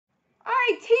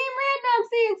right, team random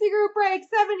C&C group break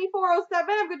 7407.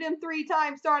 I'm going to do them 3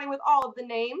 times, starting with all of the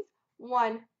names.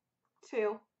 1,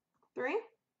 2, 3.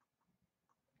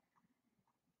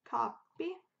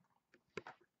 Copy.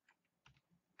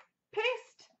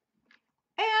 Paste.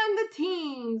 And the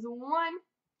teams. 1,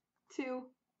 2,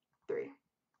 3.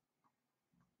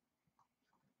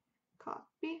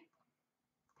 Copy.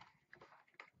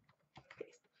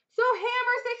 So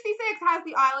Hammer 66 has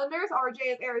the Islanders,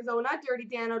 RJ is Arizona, Dirty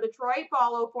Dano Detroit,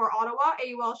 Follow for Ottawa,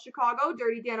 AUL Chicago,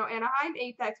 Dirty Dano Anaheim,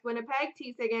 Apex Winnipeg,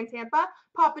 T-Sig Tampa,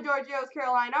 Papa Giorgio's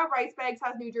Carolina, Rice Bags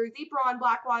has New Jersey, Braun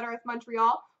Blackwater has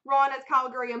Montreal, Ron has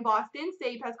Calgary and Boston,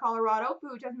 Save has Colorado,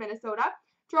 Fuge has Minnesota,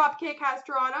 Dropkick has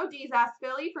Toronto, Deez has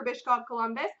Philly, Furbishkov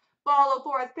Columbus, Ball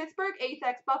 04 has Pittsburgh,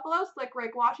 Athex Buffalo, Slick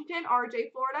Rick Washington,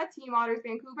 RJ Florida, Team Otters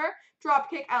Vancouver,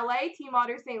 Dropkick LA, Team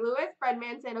Otters St. Louis,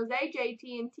 Fredman San Jose,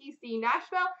 JT and TC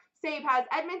Nashville, Save has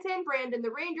Edmonton, Brandon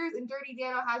the Rangers, and Dirty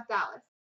Dano has Dallas.